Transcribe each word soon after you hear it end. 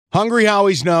Hungry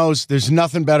Howie's knows there's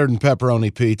nothing better than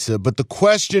pepperoni pizza, but the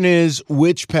question is,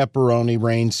 which pepperoni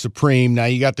reigns supreme? Now,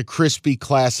 you got the crispy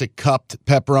classic cupped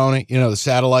pepperoni, the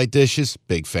satellite dishes,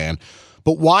 big fan.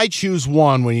 But why choose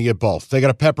one when you get both? They got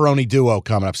a pepperoni duo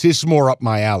coming up. See, this is more up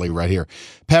my alley right here.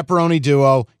 Pepperoni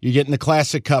duo, you're getting the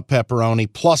classic cup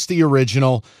pepperoni, plus the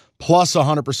original, plus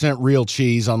 100% real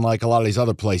cheese, unlike a lot of these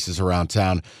other places around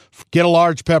town. Get a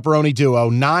large pepperoni duo,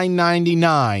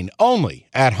 $9.99, only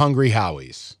at Hungry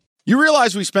Howie's. You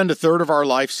realize we spend a third of our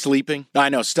life sleeping? I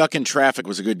know, stuck in traffic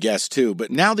was a good guess too, but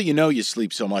now that you know you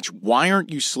sleep so much, why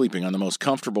aren't you sleeping on the most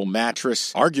comfortable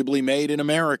mattress arguably made in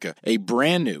America? A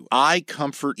brand new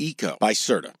iComfort Eco by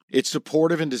Serta. It's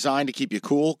supportive and designed to keep you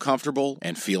cool, comfortable,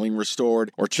 and feeling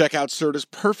restored. Or check out Serta's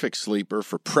Perfect Sleeper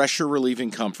for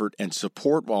pressure-relieving comfort and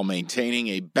support while maintaining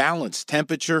a balanced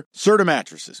temperature. Serta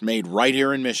mattresses made right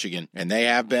here in Michigan, and they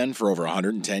have been for over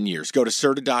 110 years. Go to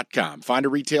Serta.com. Find a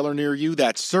retailer near you.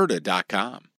 That's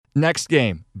Serta.com. Next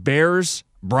game,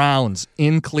 Bears-Browns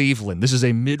in Cleveland. This is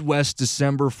a Midwest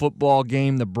December football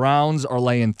game. The Browns are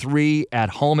laying 3 at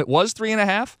home. It was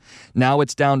 3.5. Now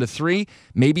it's down to 3.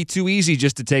 Maybe too easy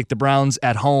just to take the Browns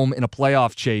at home in a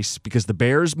playoff chase because the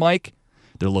Bears, Mike,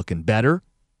 they're looking better.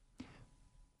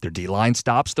 Their D-line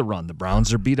stops the run. The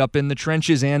Browns are beat up in the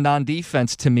trenches and on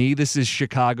defense. To me, this is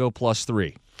Chicago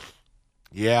 +3.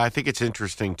 Yeah, I think it's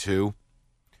interesting, too.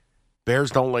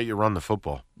 Bears don't let you run the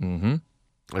football. Mm-hmm.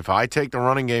 If I take the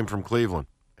running game from Cleveland,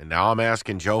 and now I'm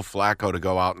asking Joe Flacco to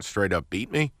go out and straight up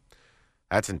beat me,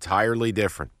 that's entirely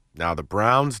different. Now, the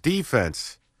Browns'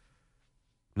 defense,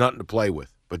 nothing to play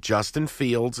with. But Justin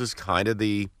Fields is kind of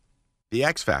the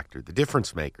X factor, the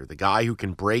difference maker, the guy who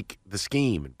can break the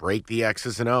scheme and break the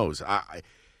X's and O's.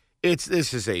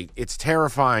 It's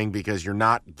terrifying because you're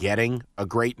not getting a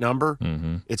great number.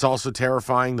 Mm-hmm. It's also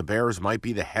terrifying. The Bears might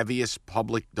be the heaviest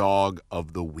public dog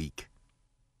of the week.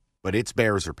 But it's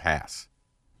Bears or pass.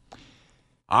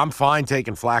 I'm fine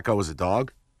taking Flacco as a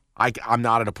dog. I'm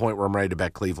not at a point where I'm ready to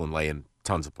bet Cleveland laying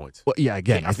tons of points. Well, yeah,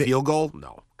 again. A field goal?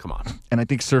 No, come on. And I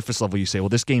think surface level, you say, well,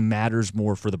 this game matters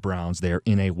more for the Browns. They're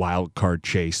in a wild card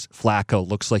chase. Flacco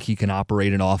looks like he can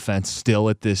operate an offense still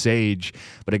at this age.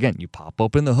 But again, you pop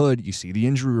open the hood, you see the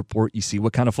injury report, you see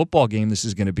what kind of football game this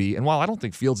is going to be. And while I don't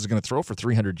think Fields is going to throw for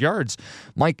 300 yards,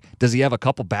 Mike, does he have a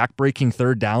couple back-breaking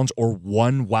third downs or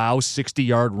one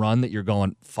 60-yard run that you're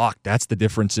going, fuck, that's the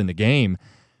difference in the game?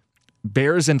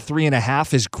 Bears and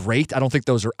 3.5 is great. I don't think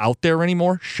those are out there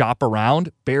anymore. Shop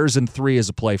around. Bears and 3 is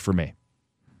a play for me.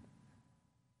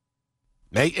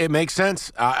 It makes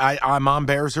sense. I'm on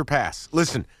Bears or pass.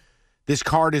 Listen, this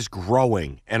card is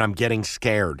growing, and I'm getting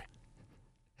scared.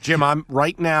 Jim, I'm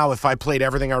right now, if I played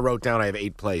everything I wrote down, I have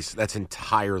 8 plays. That's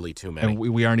entirely too many. And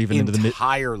we aren't even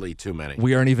entirely too many.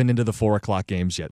 We aren't even into the 4 o'clock games yet.